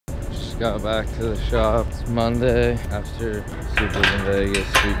got back to the shop. It's Monday after Supers in Vegas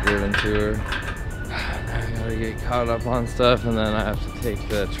street driven tour. Now I gotta get caught up on stuff, and then I have to take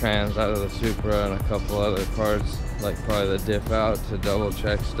the trans out of the Supra and a couple other parts, like probably the diff out, to double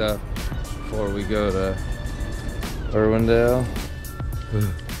check stuff before we go to Irwindale.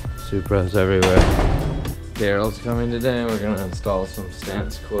 Supras everywhere. Daryl's coming today, and we're gonna install some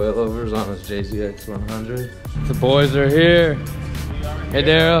stance coilovers on his JZX 100. The boys are here. Hey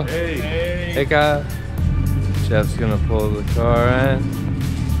Daryl. Hey. Hey Kyle. Jeff's gonna pull the car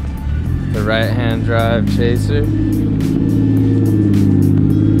in. The right-hand drive chaser.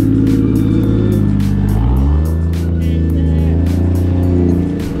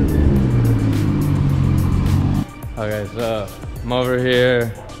 Okay, so I'm over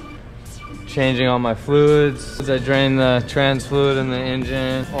here changing all my fluids. I drained the trans fluid in the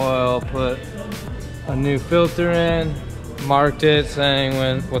engine oil, put a new filter in, marked it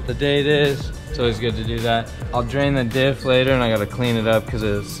saying what the date is. It's always good to do that. I'll drain the diff later, and I gotta clean it up because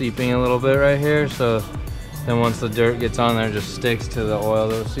it's seeping a little bit right here. So then once the dirt gets on there, it just sticks to the oil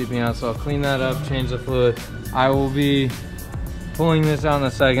that was seeping out. So I'll clean that up, change the fluid. I will be pulling this out in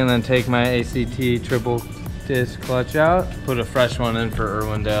a second, then take my ACT triple disc clutch out, put a fresh one in for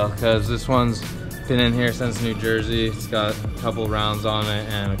Irwindale, because this one's been in here since New Jersey. It's got a couple rounds on it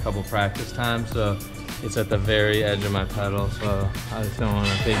and a couple practice times, so it's at the very edge of my pedal, so I just don't want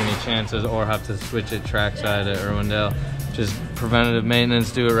to take any chances or have to switch it trackside at Irwindale. Just preventative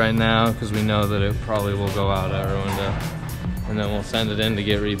maintenance, do it right now, because we know that it probably will go out at Irwindale, and then we'll send it in to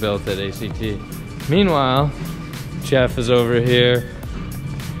get rebuilt at ACT. Meanwhile, Jeff is over here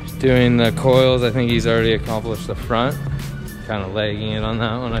doing the coils. I think he's already accomplished the front. Kind of lagging it on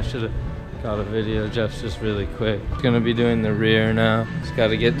that one. I should have got a video. Jeff's just really quick. He's gonna be doing the rear now. Just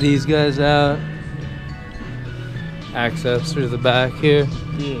gotta get these guys out. Access through the back here.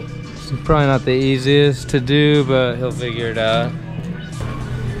 Yeah. It's probably not the easiest to do, but he'll figure it out.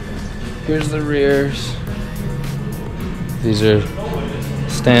 Here's the rears. These are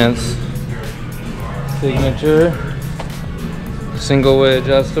stance signature. Single way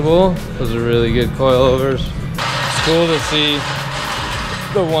adjustable. Those are really good coilovers. It's cool to see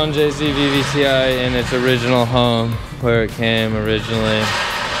the 1JZ VVCI in its original home, where it came originally.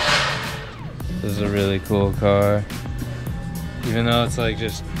 This is a really cool car, even though it's like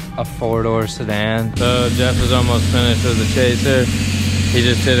just a 4-door sedan. So Jeff is almost finished with the chaser. He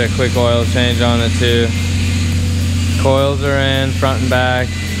just did a quick oil change on it too. Coils are in, front and back,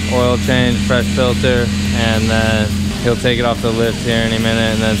 oil change, fresh filter, and then he'll take it off the lift here any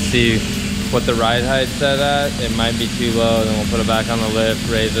minute and then see what the ride height's set at. It might be too low, then we'll put it back on the lift,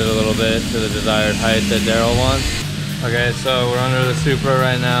 raise it a little bit to the desired height that Daryl wants. Okay, so we're under the Supra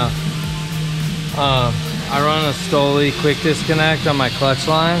right now. I run a Stoli quick disconnect on my clutch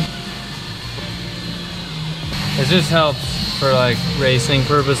line. It just helps for like racing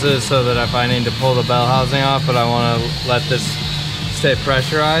purposes, so that if I need to pull the bell housing off, but I want to let this stay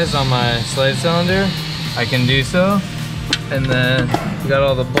pressurized on my slave cylinder, I can do so. And then we got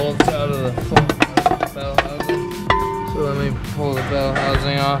all the bolts out of the bell housing. So let me pull the bell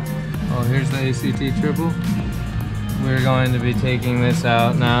housing off. Oh, here's the ACT triple. We're going to be taking this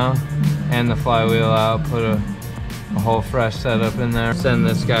out now, and the flywheel out, put a whole fresh setup in there. Send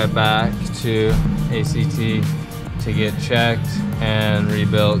this guy back to ACT to get checked and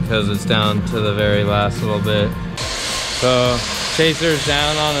rebuilt, because it's down to the very last little bit. So chaser's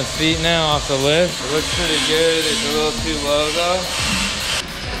down on its feet now off the lift. It looks pretty good. It's a little too low though.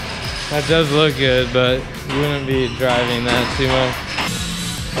 That does look good, but you wouldn't be driving that too much.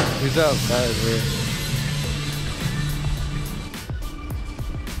 Who's outside here?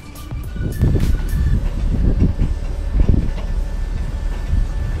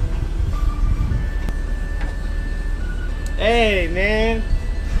 Hey, man.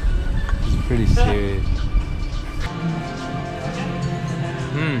 It's pretty serious.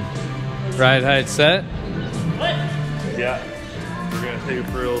 Ride height set? Yeah. We're going to take it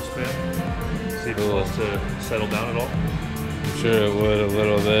for a little spin. See if it wants to settle down at all. I'm sure it would a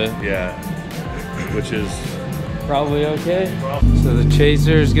little bit. Yeah. Which is probably okay. So the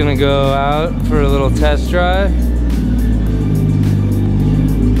chaser is going to go out for a little test drive.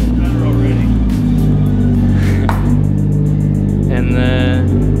 better already. And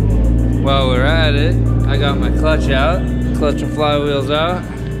then while we're at it, I got my clutch out. Clutch and flywheel's out.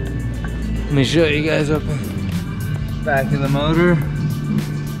 Let me show you guys up in the back of the motor.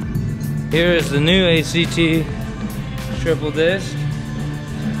 Here is the new ACT triple disc.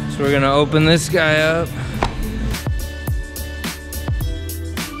 So we're gonna open this guy up.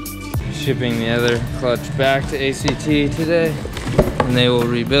 Shipping the other clutch back to ACT today. and they will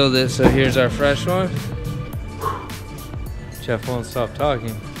rebuild it. So here's our fresh one. Jeff won't stop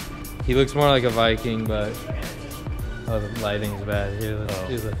talking. He looks more like a Viking, but oh, the lighting's bad. Here, let's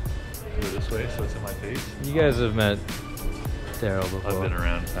do it this way so it's in my face. You guys have met Daryl before. I've been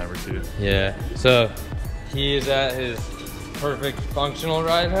around a time or two. Yeah. So he is at his perfect functional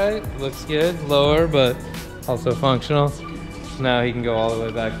ride height. Looks good, lower, but also functional. So now he can go all the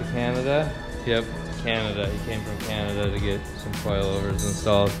way back to Canada. Yep, Canada. He came from Canada to get some coilovers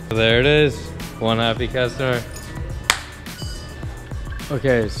installed. So there it is. One happy customer.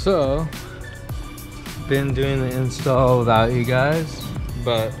 Okay, so been doing the install without you guys,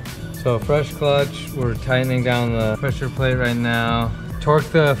 but so fresh clutch. We're tightening down the pressure plate right now. Torque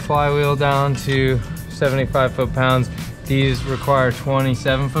the flywheel down to 75 foot-pounds. These require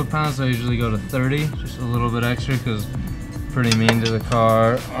 27 foot-pounds, so I usually go to 30, just a little bit extra because pretty mean to the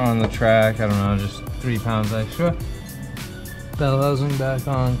car on the track. I don't know, just 3 pounds extra. Bell housing back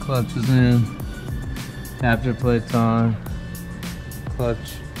on, clutch is in, adapter plate's on,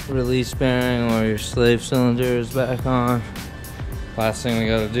 clutch release bearing or your slave cylinder is back on. Last thing we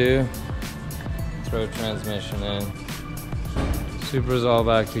gotta do, throw transmission in. Supra's all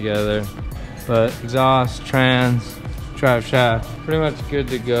back together, but exhaust, trans, drive shaft, pretty much good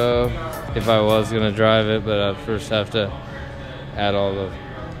to go if I was gonna drive it, but I'd first have to add all the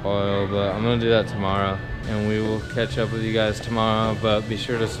oil, but I'm gonna do that tomorrow, and we will catch up with you guys tomorrow, but be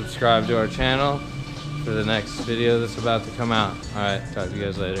sure to subscribe to our channel for the next video that's about to come out. All right, talk to you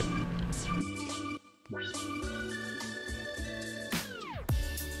guys later.